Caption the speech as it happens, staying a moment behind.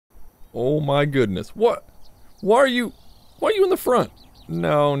Oh my goodness. What? Why are you in the front?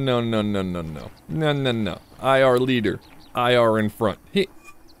 No, no, no, no, no, no. No, no, no. IR leader. IR in front. He...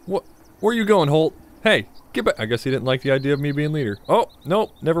 What? Where are you going, Holt? Hey, get back. I guess he didn't like the idea of me being leader. Oh,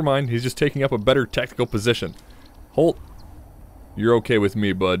 nope, never mind. He's just taking up a better tactical position. Holt, you're okay with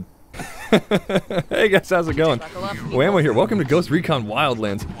me, bud. Hey guys, how's it going? Whamo here. Welcome to Ghost Recon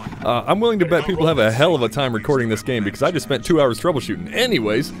Wildlands. I'm willing to bet people have a hell of a time recording this game because I just spent 2 hours troubleshooting.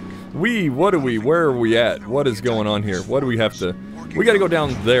 Anyways, where are we at? What is going on here? What do we have to... We gotta go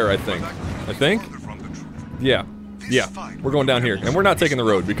down there, I think. Yeah, we're going down here. And we're not taking the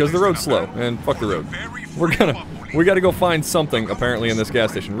road because the road's slow. And fuck the road. We gotta go find something, apparently, in this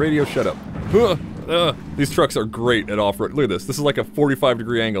gas station. Radio, shut up. These trucks are great at off-road. Look at this. This is like a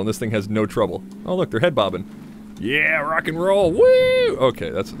 45-degree angle, and this thing has no trouble. Oh, look, they're head bobbing. Yeah, rock and roll. Woo! Okay,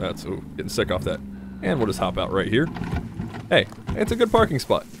 that's ooh, getting sick off that. And we'll just hop out right here. Hey, it's a good parking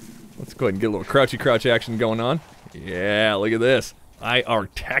spot. Let's go ahead and get a little crouchy crouch action going on. Yeah, look at this. IR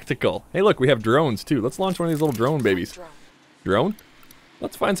tactical. Hey, look, we have drones too. Let's launch one of these little drone babies. Drone?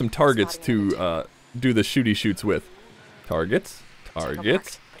 Let's find some targets to do the shooty shoots with. Targets.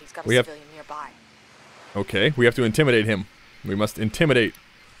 We have. Okay, we have to intimidate him. We must intimidate.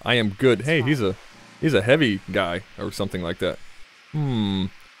 I am good. Hey, he's a heavy guy or something like that.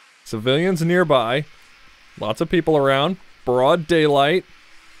 Civilians nearby. Lots of people around. Broad daylight.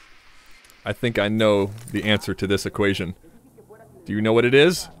 I think I know the answer to this equation. Do you know what it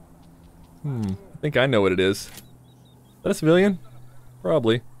is? I think I know what it is. Is that a civilian?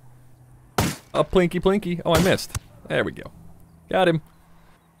 Probably. A plinky plinky. Oh, I missed. There we go. Got him.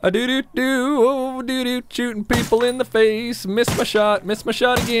 A doo-doo-doo, oh doo-doo, shooting people in the face. Missed my shot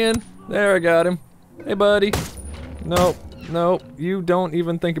again. There, I got him. Hey, buddy. No, you don't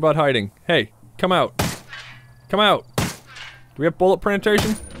even think about hiding. Hey, come out. Come out. Do we have bullet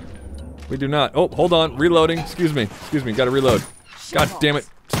penetration? We do not. Oh, hold on, reloading. Excuse me, gotta reload. God damn it,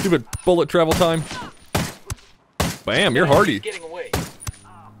 stupid bullet travel time. Bam, you're hardy. Getting away.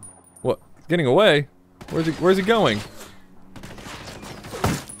 What? Getting away? Where's he going?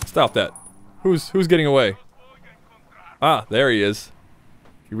 Stop that. Who's getting away? Ah, there he is.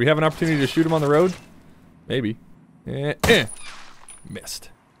 Do we have an opportunity to shoot him on the road? Maybe. Missed.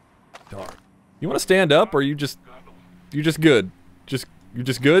 Darn. You want to stand up, or are you just good? You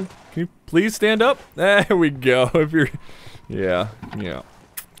just good? Can you please stand up? There we go. If you're, yeah.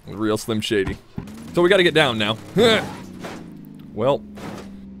 Real Slim Shady. So we got to get down now. Well,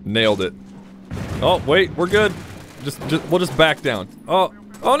 nailed it. Oh wait, we're good. We'll just back down.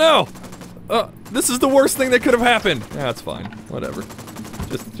 Oh no! This is the worst thing that could have happened. That's fine. Whatever.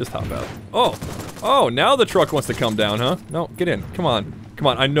 Just hop out. Oh, now the truck wants to come down, huh? No, get in. Come on.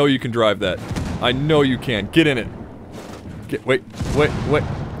 I know you can drive that. I know you can. Get in it. Wait.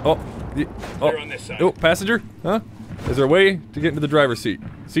 Oh, on this side. Oh, passenger? Huh? Is there a way to get into the driver's seat?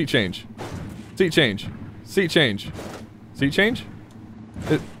 Seat change.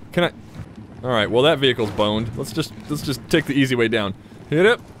 Can I? All right. Well, that vehicle's boned. Let's just take the easy way down. Hit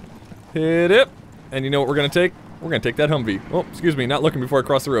it, and you know what we're gonna take? We're gonna take that Humvee. Oh, excuse me, not looking before I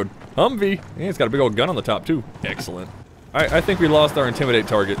cross the road. Humvee, yeah, it's got a big old gun on the top too. Excellent. Alright, I think we lost our intimidate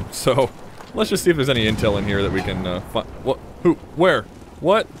target, so let's just see if there's any intel in here that we can find. What? Who? Where?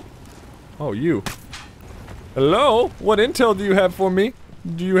 What? Oh, you. Hello? What intel do you have for me?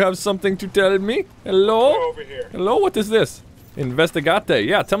 Do you have something to tell me? Hello? We're over here. Hello? What is this? Investigate.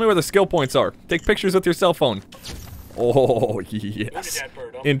 Yeah, tell me where the skill points are. Take pictures with your cell phone. Oh, yes.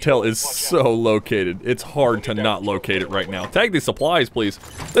 Intel is so located. It's hard to not locate it right now. Tag these supplies, please.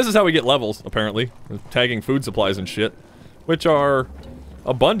 This is how we get levels, apparently. Tagging food supplies and shit. Which are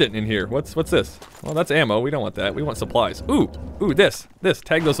abundant in here. What's this? Well, that's ammo. We don't want that. We want supplies. Ooh, this.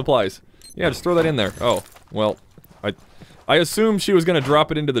 Tag those supplies. Yeah, just throw that in there. Oh, well, I assumed she was gonna drop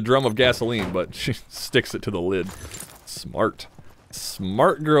it into the drum of gasoline, but she sticks it to the lid. Smart.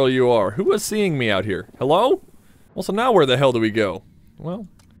 Smart girl you are. Who was seeing me out here? Hello? Well, so now where the hell do we go? Well,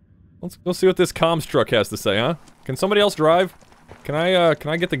 let's go see what this comms truck has to say, huh? Can somebody else drive? Can I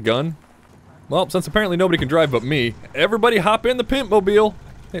get the gun? Well, since apparently nobody can drive but me, everybody hop in the pimp mobile.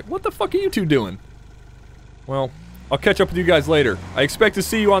 Hey, what the fuck are you two doing? Well, I'll catch up with you guys later. I expect to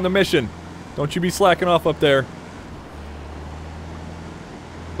see you on the mission. Don't you be slacking off up there.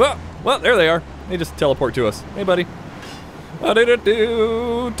 Well, there they are. They just teleport to us. Hey, buddy.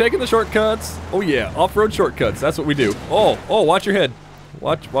 Taking the shortcuts. Oh yeah, off-road shortcuts. That's what we do. Oh, watch your head.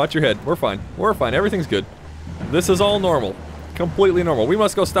 Watch your head. We're fine. Everything's good. This is all normal. Completely normal. We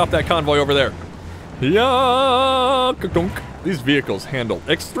must go stop that convoy over there. Yeah. These vehicles handle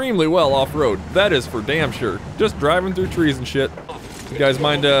extremely well off-road. That is for damn sure. Just driving through trees and shit. You guys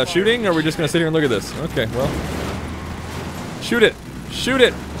mind shooting, or are we just gonna sit here and look at this? Okay, well. Shoot it! Shoot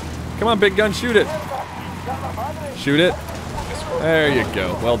it! Come on, big gun, shoot it! Shoot it. There you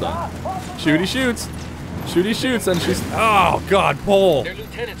go. Well done. Shooty shoots. Shooty shoots, and she's. Oh, God, pull! Their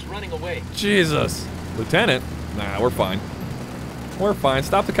lieutenant's running away. Jesus. Lieutenant? Nah, we're fine. We're fine.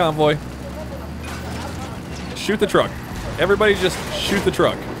 Stop the convoy. Shoot the truck. Everybody just shoot the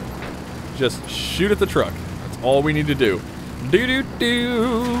truck. Just shoot at the truck. That's all we need to do.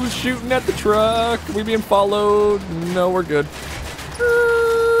 Do-do-do. Shooting at the truck. We being followed? No, we're good.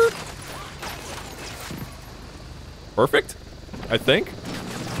 Perfect? I think.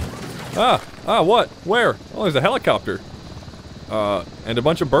 What? Where? Oh, there's a helicopter. And a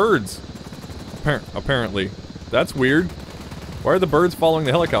bunch of birds. Apparently. That's weird. Why are the birds following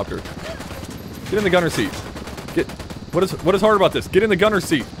the helicopter? Get in the gunner seat. What is hard about this? Get in the gunner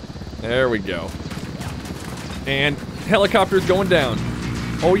seat. There we go. And helicopter's going down.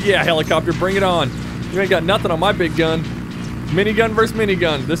 Oh yeah, helicopter, bring it on. You ain't got nothing on my big gun. Minigun versus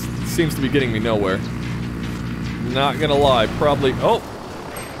minigun. This seems to be getting me nowhere. Not gonna lie, probably. Oh!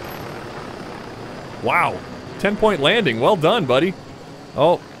 Wow. 10-point landing. Well done, buddy.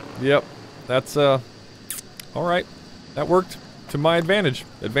 Oh, yep. That's, alright. That worked to my advantage.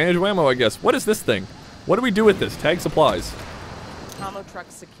 Advantage Whamo, I guess. What is this thing? What do we do with this? Tag supplies. Whamo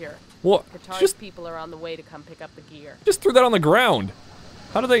truck's secure. What? Qatar's people are on the way to come pick up the gear. Just threw that on the ground.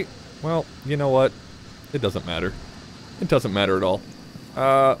 How do they... Well, you know what? It doesn't matter. It doesn't matter at all.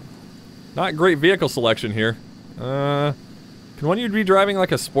 Not great vehicle selection here. Can one of you be driving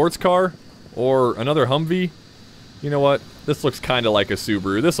like a sports car? Or another Humvee? You know what? This looks kind of like a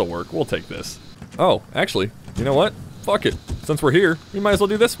Subaru. This'll work. We'll take this. Oh, actually, you know what? Fuck it. Since we're here, we might as well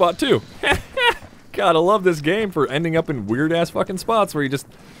do this spot too. God, I love this game for ending up in weird-ass fucking spots where you just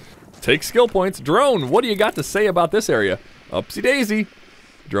take skill points. Drone, what do you got to say about this area? Upsy-daisy.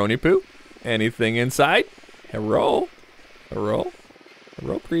 Droney poo. Anything inside? Hello? Hello?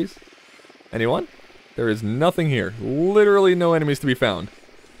 Hello, please. Anyone? There is nothing here. Literally no enemies to be found.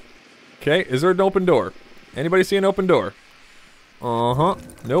 Okay, is there an open door? Anybody see an open door? Uh-huh.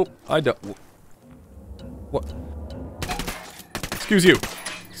 Nope, I don't. What? Excuse you.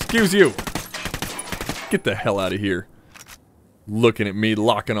 Excuse you. Get the hell out of here. Looking at me,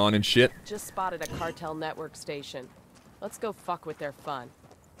 locking on and shit. Just spotted a cartel network station. Let's go fuck with their fun.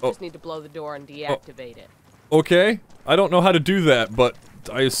 Oh. Just need to blow the door and deactivate it. Okay, I don't know how to do that, but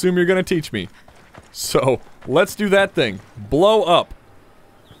I assume you're gonna teach me. So, let's do that thing. Blow up.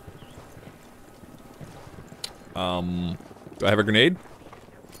 Do I have a grenade?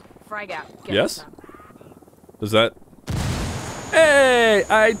 Frag out. Get Yes? some. Does that... Hey!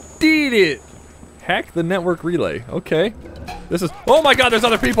 I did it! Hack the network relay. Okay. This is... Oh my god, there's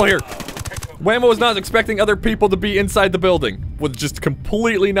other people here! Whamo was not expecting other people to be inside the building. Was just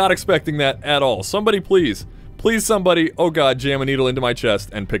completely not expecting that at all. Somebody please. Please somebody, oh god, jam a needle into my chest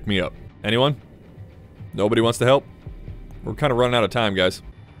and pick me up. Anyone? Nobody wants to help? We're kind of running out of time, guys.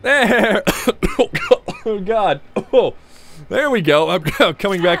 There! Oh god. Oh, there we go. I'm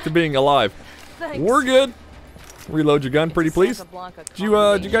coming back to being alive. Thanks. We're good. Reload your gun, pretty please. Did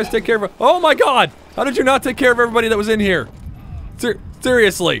you guys take care of... Oh my god! How did you not take care of everybody that was in here?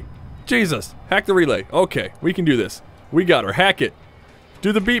 Seriously. Jesus. Hack the relay. Okay, we can do this. We got her. Hack it.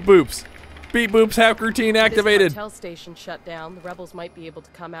 Do the beep boops. Beep boops, hack routine activated. This cartel station shut down. The rebels might be able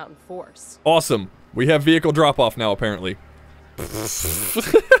to come out in force. Awesome. We have vehicle drop-off now, apparently.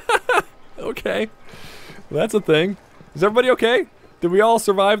 Okay. That's a thing. Is everybody okay? Did we all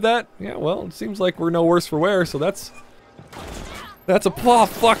survive that? Yeah, well, it seems like we're no worse for wear, so that's a... Oh,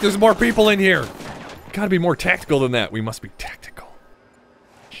 fuck, there's more people in here! Gotta be more tactical than that. We must be tactical.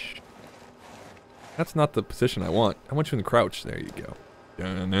 Shh. That's not the position I want. I want you in the crouch. There you go.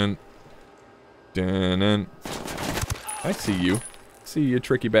 Dun-dun. Dun-dun. I see you. See you,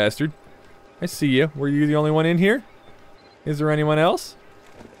 tricky bastard. I see you. Were you the only one in here? Is there anyone else?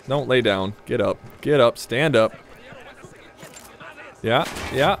 Don't lay down. Get up. Get up. Stand up. Yeah,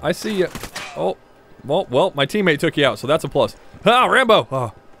 yeah, I see you. Oh, well, my teammate took you out, so that's a plus. Ah, Rambo!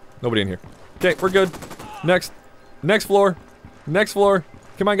 Oh, nobody in here. Okay, we're good. Next floor. Next floor.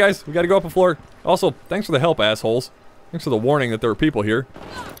 Come on, guys. We gotta go up a floor. Also, thanks for the help, assholes. Thanks for the warning that there were people here.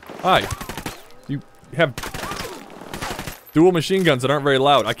 Hi. You have dual machine guns that aren't very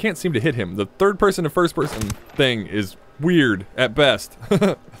loud. I can't seem to hit him. The third person to first person thing is weird at best.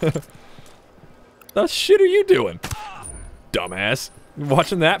 The shit are you doing? Dumbass.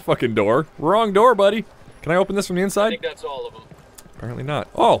 Watching that fucking door. Wrong door, buddy. Can I open this from the inside? I think that's all of them. Apparently not.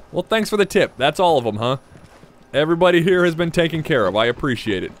 Oh, well, thanks for the tip. That's all of them, huh? Everybody here has been taken care of. I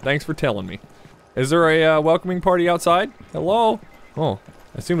appreciate it. Thanks for telling me. Is there a welcoming party outside? Hello? Oh,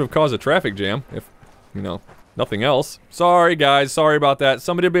 I seem to have caused a traffic jam, if, you know, nothing else. Sorry, guys, sorry about that.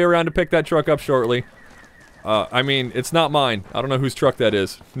 Somebody will be around to pick that truck up shortly. I mean, it's not mine. I don't know whose truck that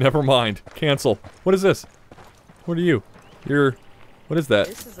is. Never mind. Cancel. What is this? What are you? You're... What is that?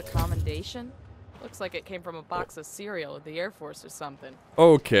 This is a commendation? Looks like it came from a box of cereal at the Air Force or something.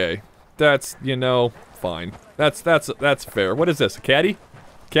 Okay. That's, you know, fine. That's fair. What is this? A caddy?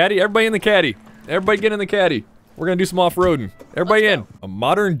 Caddy? Everybody in the caddy. Everybody get in the caddy. We're gonna do some off-roading. Everybody in. A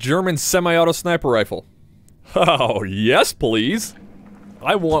modern German semi-auto sniper rifle. Oh, yes, please.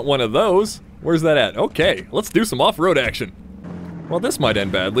 I want one of those. Where's that at? Okay, let's do some off-road action. Well, this might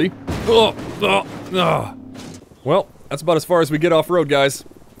end badly. Well, that's about as far as we get off-road, guys.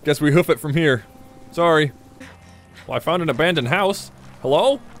 Guess we hoof it from here. Sorry. Well, I found an abandoned house.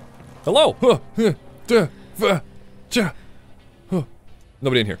 Hello? Hello?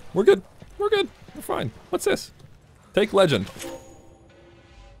 Nobody in here. We're good. We're good. We're fine. What's this? Take legend.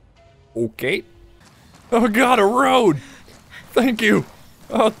 Okay. Oh god, a road! Thank you!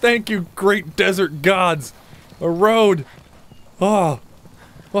 Oh, thank you, great desert gods! A road! Oh.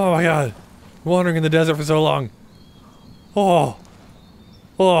 Oh my god. Wandering in the desert for so long. Oh.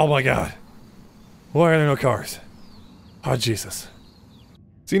 Oh my god. Why are there no cars? Oh, Jesus.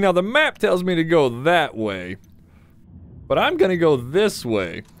 See, now the map tells me to go that way. But I'm gonna go this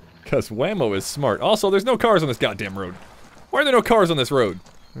way. Because Whamo is smart. Also, there's no cars on this goddamn road. Why are there no cars on this road?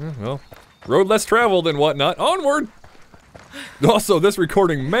 Well, road less traveled and whatnot. Onward! Also, this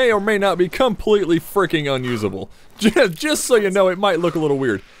recording may or may not be completely freaking unusable. Just so you know, it might look a little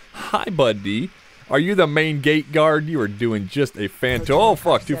weird. Hi, buddy. Are you the main gate guard? You are doing just a oh,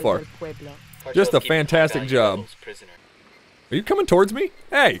 fuck, too far. Just a fantastic job. Are you coming towards me?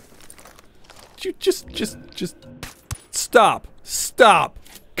 Hey! You just stop. Stop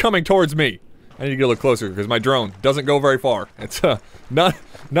coming towards me. I need to get a little closer because my drone doesn't go very far. It's not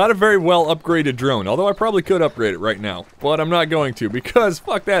a very well upgraded drone, although I probably could upgrade it right now, but I'm not going to because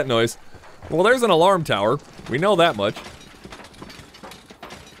fuck that noise. Well, there's an alarm tower. We know that much.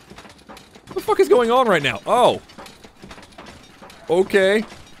 What the fuck is going on right now? Oh. Okay.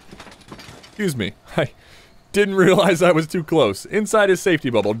 Excuse me. I didn't realize I was too close. Inside his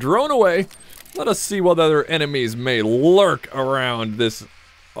safety bubble. Drone away. Let us see what other enemies may lurk around this.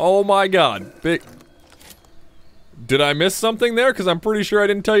 Oh my god. Big. Did I miss something there? Because I'm pretty sure I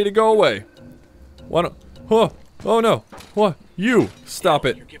didn't tell you to go away. What? Oh, oh no. What? You. Stop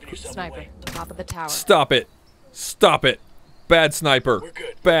it. Sniper, top of the tower. Stop it. Stop it. Bad sniper.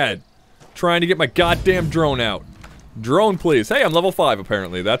 Bad. Trying to get my goddamn drone out. Drone, please. Hey, I'm level 5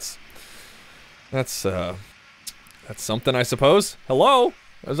 apparently. That's something, I suppose. Hello?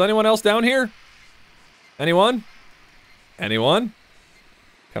 Is anyone else down here? Anyone? Anyone?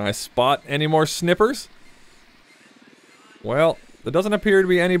 Can I spot any more snippers? Well, there doesn't appear to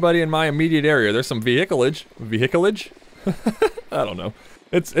be anybody in my immediate area. There's some vehiculage. Vehiculage? I don't know.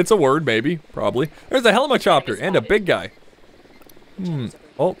 It's a word, maybe. Probably. There's a helicopter and a big guy.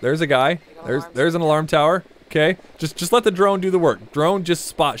 Oh, there's a guy. There's an alarm tower. Okay. Just let the drone do the work. Drone, just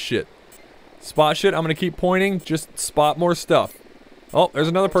spot shit. Spot shit. I'm gonna keep pointing. Just spot more stuff. Oh, there's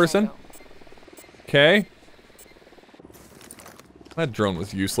another person. Okay. That drone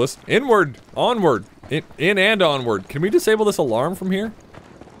was useless. Inward! Onward! In and onward. Can we disable this alarm from here?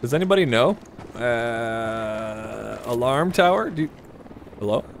 Does anybody know? Alarm tower?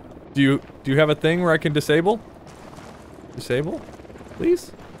 Hello? Do you have a thing where I can disable? Disable? Please?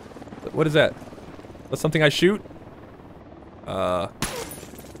 What is that? That's something I shoot?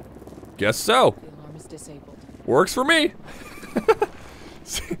 Guess so. The alarm is disabled. Works for me.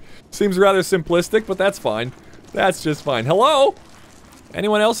 Seems rather simplistic, but that's fine. That's just fine. Hello?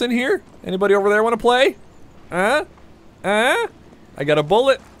 Anyone else in here? Anybody over there want to play? I got a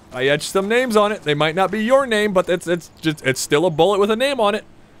bullet. I etched some names on it. They might not be your name, but it's still a bullet with a name on it.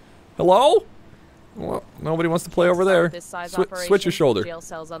 Hello? Well, nobody wants to play over there. This size Switch your shoulder. Jail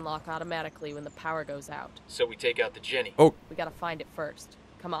cells unlock automatically when the power goes out. So we take out the Jenny. Oh. We gotta find it first.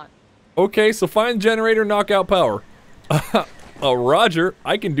 Come on. Okay, so find generator, knock out power. Roger,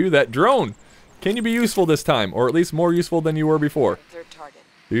 I can do that. Drone, can you be useful this time, or at least more useful than you were before? Third target.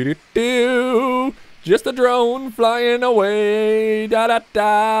 Do-do-do. Just a drone flying away.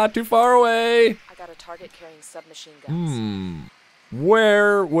 Da-da-da. Too far away. I got a target carrying submachine guns.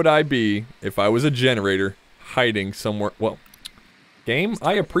 Where would I be if I was a generator hiding somewhere? Well, game,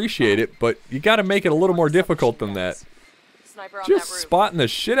 I appreciate it, but you gotta make it a little more difficult than that. Sniper on Just that roof. spotting the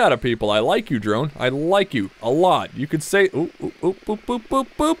shit out of people. I like you, drone. I like you a lot. You could say, oop, oop, oop, boop, boop, boop,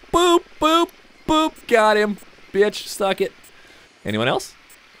 boop, boop, boop, boop. Got him. Bitch, suck it. Anyone else?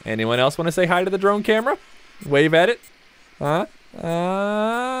 Anyone else want to say hi to the drone camera? Wave at it? Huh?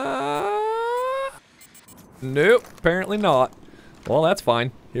 Nope, apparently not. Well, that's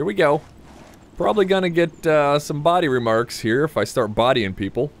fine. Here we go. Probably gonna get some body remarks here if I start bodying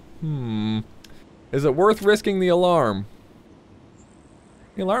people. Is it worth risking the alarm?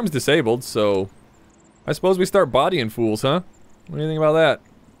 The alarm's disabled, so I suppose we start bodying fools, huh? What do you think about that?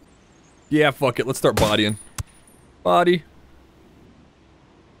 Yeah, fuck it. Let's start bodying. Body.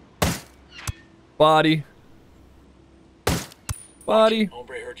 Body. Body.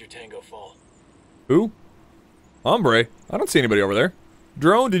 Hombre heard your tango fall. Who? Hombre? I don't see anybody over there.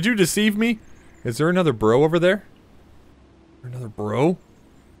 Drone, did you deceive me? Is there another bro over there? Another bro?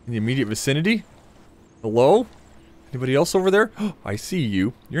 In the immediate vicinity? Hello? Anybody else over there? I see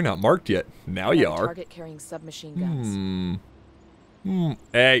you. You're not marked yet. Now you are. Target carrying submachine guns.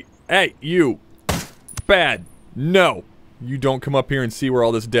 Hey, you. Bad. No. You don't come up here and see where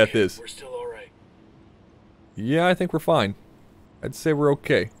all this death is. We're still alright. Yeah, I think we're fine. I'd say we're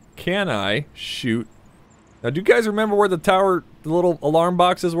okay. Can I shoot? Now, do you guys remember where the tower, the little alarm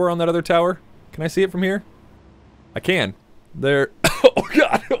boxes were on that other tower? Can I see it from here? I can. They're... Oh,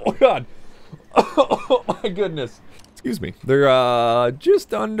 God. Oh, God. Oh, my goodness. Excuse me. They're,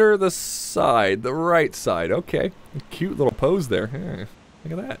 just under the side. The right side. Okay. Cute little pose there. Hey,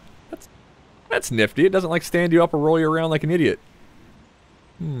 look at that. That's nifty. It doesn't, like, stand you up or roll you around like an idiot.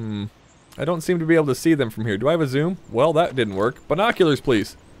 I don't seem to be able to see them from here. Do I have a zoom? Well, that didn't work. Binoculars,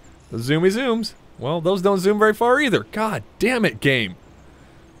 please. The zoomy zooms. Well, those don't zoom very far either. God damn it, game.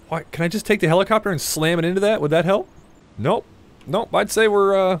 Why, can I just take the helicopter and slam it into that? Would that help? Nope. Nope. I'd say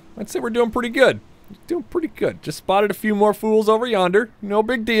we're doing pretty good. Doing pretty good. Just spotted a few more fools over yonder. No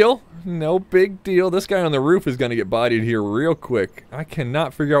big deal. No big deal. This guy on the roof is gonna get bodied here real quick. I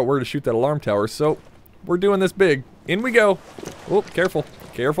cannot figure out where to shoot that alarm tower, so we're doing this big. In we go. Oh, careful.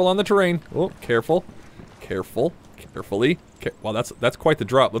 Careful on the terrain. Oh, careful. Careful. Carefully. Wow, that's quite the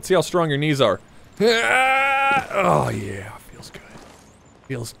drop. Let's see how strong your knees are. Oh, yeah. Feels good.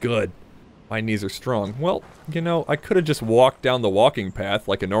 Feels good. My knees are strong. Well, you know, I could have just walked down the walking path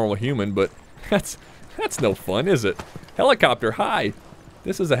like a normal human, but that's no fun, is it? Helicopter, hi.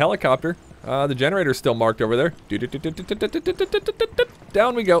 This is a helicopter. The generator's still marked over there.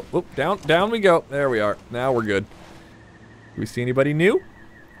 Down we go. Oop, down we go. There we are. Now we're good. Do we see anybody new?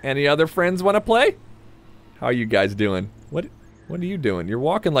 Any other friends want to play? How are you guys doing? What are you doing? You're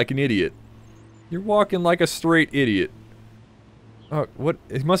walking like an idiot. You're walking like a straight idiot. Oh, what?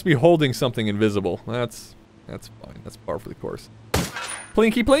 It must be holding something invisible. That's fine. That's par for the course.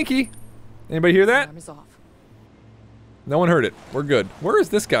 Plinky plinky. Anybody hear that? Alarm is off. No one heard it. We're good. Where is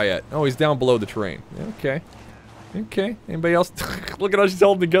this guy at? Oh, he's down below the terrain. Okay. Okay. Anybody else? Look at how she's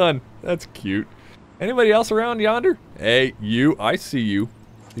holding the gun. That's cute. Anybody else around yonder? Hey, you. I see you.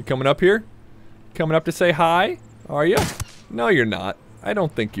 You coming up here? Coming up to say hi? Are you? No, you're not. I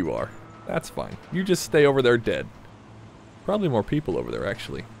don't think you are. That's fine. You just stay over there dead. Probably more people over there,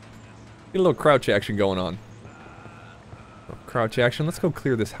 actually. Get a little crouch action going on. Crouch action. Let's go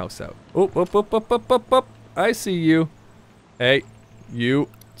clear this house out. Up. I see you. Hey, you.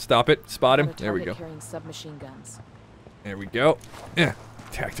 Stop it. Spot him. There we go. Carrying submachine guns. There we go. Yeah.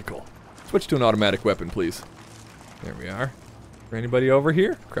 Tactical. Switch to an automatic weapon, please. There we are. For anybody over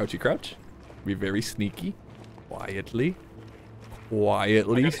here? Crouchy crouch. Be very sneaky. Quietly.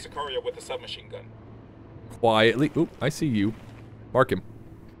 Quietly. I got a Sicario with a submachine gun. Quietly. Oop, I see you. Mark him.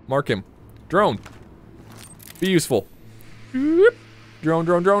 Mark him. Drone. Be useful. Drone,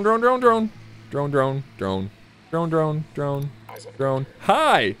 drone, drone, drone, drone, drone. Drone, drone, drone. Drone, drone, drone. Drone.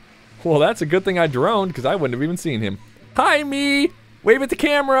 Hi! Well, that's a good thing I droned, because I wouldn't have even seen him. Hi, me! Wave at the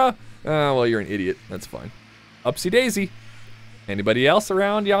camera! Oh, well, you're an idiot. That's fine. Upsy daisy. Anybody else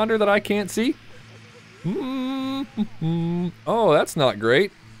around yonder that I can't see? Oh, that's not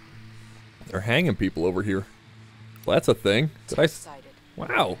great. They're hanging people over here. Well, that's a thing.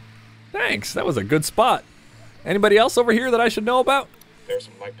 Wow. Thanks. That was a good spot. Anybody else over here that I should know about? There's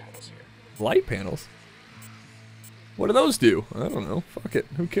some light panels here. Light panels? What do those do? I don't know. Fuck it.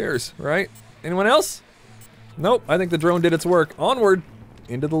 Who cares, right? Anyone else? Nope. I think the drone did its work. Onward.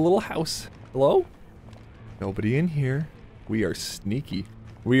 Into the little house. Hello? Nobody in here. We are sneaky.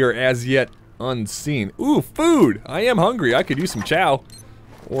 We are as yet unseen. Ooh, food! I am hungry. I could use some chow.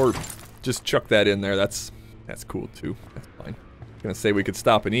 Or just chuck that in there. That's cool too. That's fine. I was gonna say we could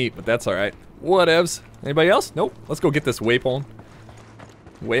stop and eat, but that's alright. Whatevs. Anybody else? Nope. Let's go get this weapon.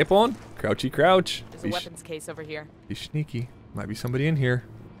 Weapon? Crouchy crouch. There's a weapons case over here. Be sneaky. Might be somebody in here.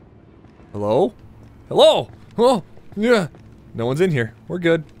 Hello? Hello? Oh, yeah. No one's in here. We're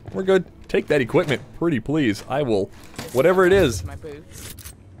good. We're good. Take that equipment, pretty please. I will. Whatever it is. My boots.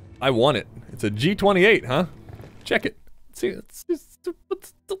 I want it. It's a G28, huh? Check it.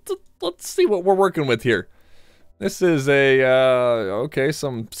 let's see what we're working with here. This is a, okay,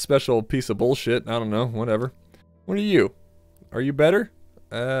 some special piece of bullshit. I don't know, whatever. What are you? Are you better?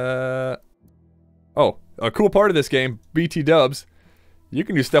 Oh, a cool part of this game, BT dubs. You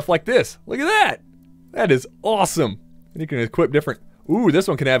can do stuff like this. Look at that. That is awesome. And you can equip different. Ooh, this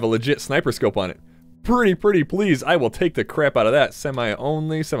one can have a legit sniper scope on it. Pretty please. I will take the crap out of that. Semi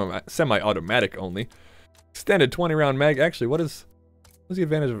only, semi-automatic only. Extended 20 round mag. Actually, what's the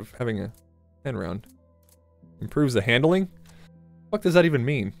advantage of having a 10 round? Improves the handling? What does that even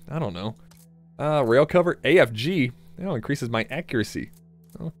mean? I don't know. Rail cover, AFG. That increases my accuracy.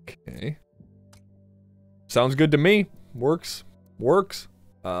 Okay. Sounds good to me. Works.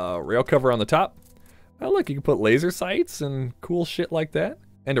 Rail cover on the top. Oh look, you can put laser sights and cool shit like that.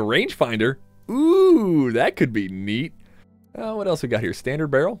 And a rangefinder. Ooh, that could be neat. What else we got here? Standard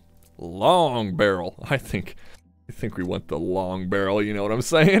barrel? Long barrel. I think we want the long barrel, you know what I'm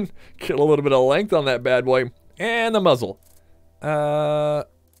saying? Get a little bit of length on that bad boy. And the muzzle.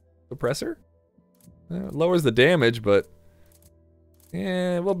 Suppressor? Lowers the damage, but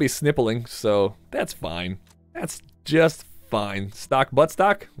we'll be snippling, so that's fine. That's just fine. Stock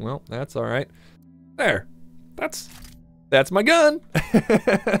buttstock? Well, that's alright. There. That's my gun.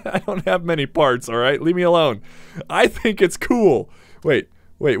 I don't have many parts, alright? Leave me alone. I think it's cool. Wait,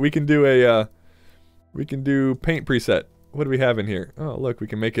 we can do a, we can do paint preset. What do we have in here? Oh, look, we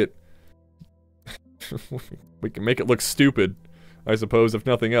can make it, we can make it look stupid, I suppose, if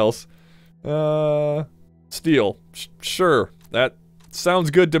nothing else. Steel. Sure, that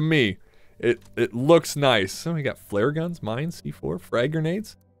sounds good to me. It looks nice. So we got flare guns, mines, C4, frag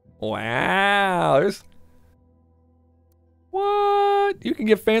grenades. Wow, there's... What? You can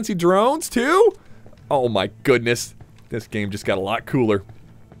get fancy drones too? Oh my goodness. This game just got a lot cooler.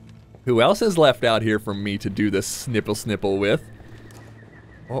 Who else is left out here for me to do the snipple with?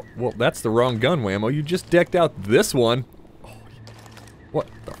 Oh, well, that's the wrong gun, Whamo. You just decked out this one. Oh, what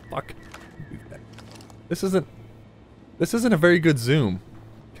the fuck? This isn't a very good zoom.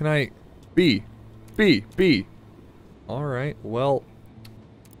 Can I... B. Alright, well...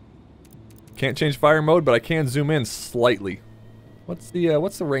 Can't change fire mode, but I can zoom in slightly. What's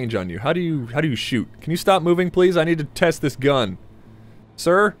the range on you? How do you shoot? Can you stop moving, please? I need to test this gun.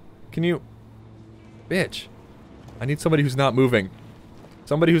 Sir, can you... Bitch. I need somebody who's not moving.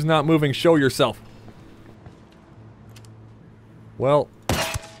 Somebody who's not moving, show yourself. Well,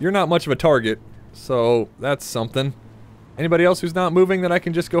 you're not much of a target, so that's something. Anybody else who's not moving that I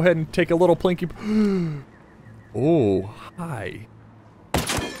can just go ahead and take a little plinky... Oh, hi.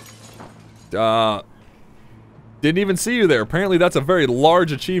 Didn't even see you there. Apparently that's a very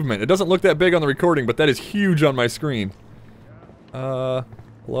large achievement. It doesn't look that big on the recording, but that is huge on my screen.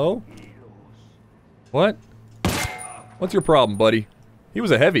 Hello? What? What's your problem, buddy? He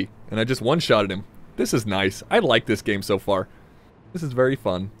was a heavy, and I just one-shotted him. This is nice. I like this game so far. This is very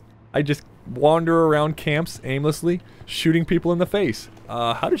fun. I just wander around camps aimlessly, shooting people in the face.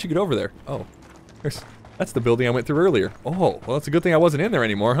 How did you get over there? Oh, that's the building I went through earlier. Oh, well, it's a good thing I wasn't in there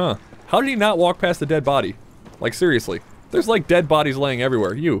anymore, huh? How did he not walk past a dead body? Like, seriously. There's, like, dead bodies laying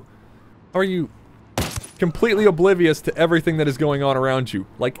everywhere. How are you completely oblivious to everything that is going on around you?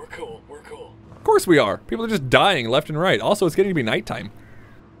 Like... We're cool. Of course we are. People are just dying left and right. Also, it's getting to be nighttime.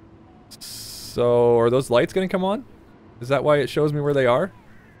 So, are those lights going to come on? Is that why it shows me where they are?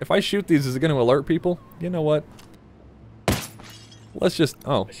 If I shoot these, is it going to alert people? You know what? Let's just...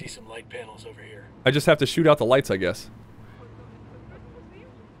 Oh. I see some light panels over here. I just have to shoot out the lights, I guess.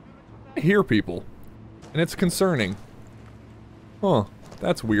 I hear people. And it's concerning. Huh.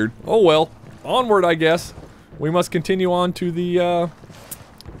 That's weird. Oh well. Onward, I guess. We must continue on to the,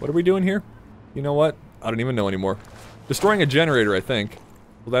 what are we doing here? You know what? I don't even know anymore. Destroying a generator, I think.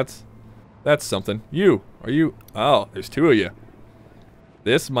 Well, that's something. You. Are you... Oh, there's two of you.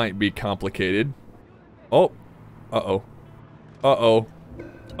 This might be complicated. Oh. Uh-oh. Uh-oh.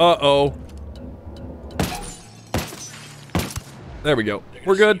 Uh-oh. There we go.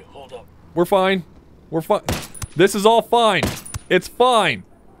 We're good. Hold up. We're fine. We're fine. This is all fine. It's fine.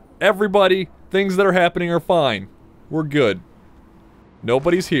 Everybody, things that are happening are fine. We're good.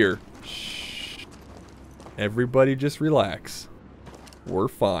 Nobody's here. Shh. Everybody just relax. We're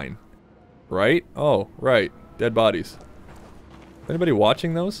fine. Right? Oh, right. Dead bodies. Is anybody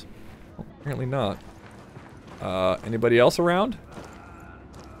watching those? Oh, apparently not. Anybody else around?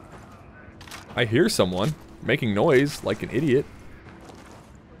 I hear someone making noise like an idiot.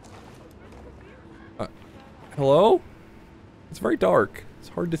 Hello? It's very dark. It's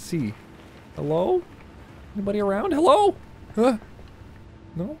hard to see. Hello? Anybody around? Hello? Huh?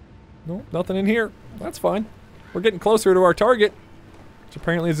 No? No? Nothing in here. That's fine. We're getting closer to our target, which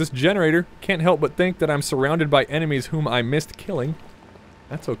apparently is this generator. Can't help but think that I'm surrounded by enemies whom I missed killing.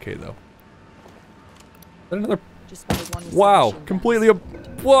 That's okay, though. Is that another... Just spotted one with Wow, submachine completely...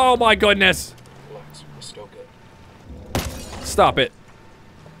 guns. Whoa, my goodness! Relax, we're still good. Stop it.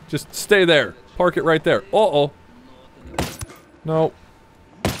 Just stay there. Park it right there. Uh-oh. No.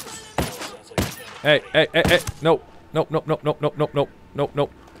 Sounds like Hey, hey, hey, hey. Nope. Nope, nope, nope, nope, nope, nope, nope, nope,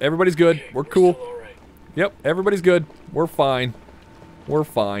 nope. Everybody's good. We're cool. still all right. Yep, everybody's good. We're fine. We're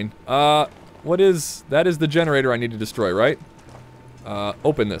fine. What is... That is the generator I need to destroy, right?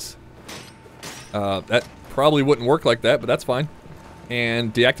 Open this. That probably wouldn't work like that, but that's fine.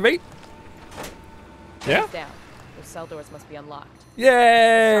 And deactivate? Yeah? Down. Those cell doors must be unlocked. Let's talk to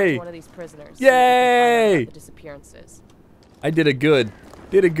Yay! one of these prisoners. see what we can find out Yay! about the disappearances. I did it good.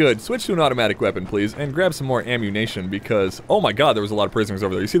 Did it good. Switch to an automatic weapon, please, and grab some more ammunition because, oh my god, there was a lot of prisoners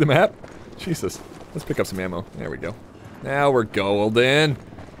over there. You see the map? Jesus. Let's pick up some ammo. There we go. Now we're golden.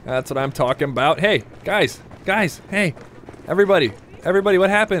 That's what I'm talking about. Hey, guys, hey. Everybody, what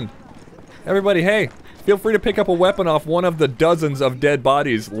happened? Everybody, hey. Feel free to pick up a weapon off one of the dozens of dead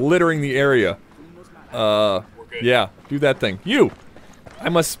bodies littering the area. Yeah, do that thing. You! I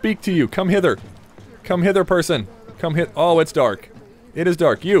must speak to you. Come hither. Come hither, person. Come hit. Oh, it's dark. It is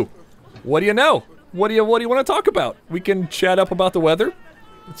dark. You. What do you know? What do you want to talk about? We can chat up about the weather.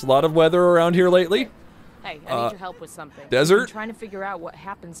 It's a lot of weather around here lately. Hey, I need your help with something. Desert? I'm trying to figure out what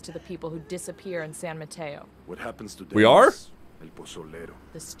happens to the people who disappear in San Mateo. What happens to them We are? is El Pozolero.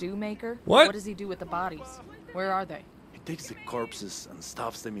 The stew maker? What? What does he do with the bodies? Where are they? He takes the corpses and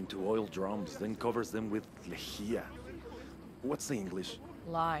stuffs them into oil drums, then covers them with lejía. What's the English?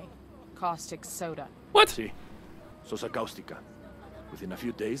 Lye. Caustic soda. What? Sí, sosa cáustica. Within a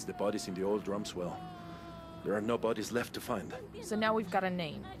few days, the bodies in the oil drums, well, there are no bodies left to find. So now we've got a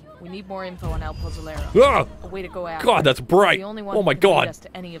name. We need more info on El Pozolero. Ah! A way to go after God, him. that's bright. The only one Oh my who can lead God. us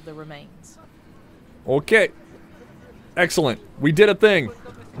to any of the remains. Okay. Excellent. We did a thing.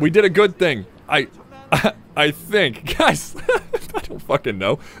 We did a good thing. I think. Guys, I don't fucking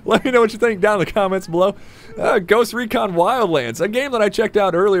know. Let me know what you think down in the comments below. Ghost Recon Wildlands, a game that I checked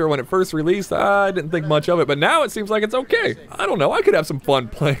out earlier when it first released. I didn't think much of it, but now it seems like it's okay. I don't know. I could have some fun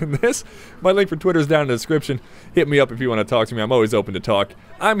playing this. My link for Twitter is down in the description. Hit me up if you want to talk to me. I'm always open to talk.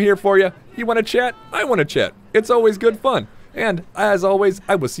 I'm here for you. You want to chat? I want to chat. It's always good fun. And as always,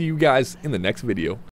 I will see you guys in the next video.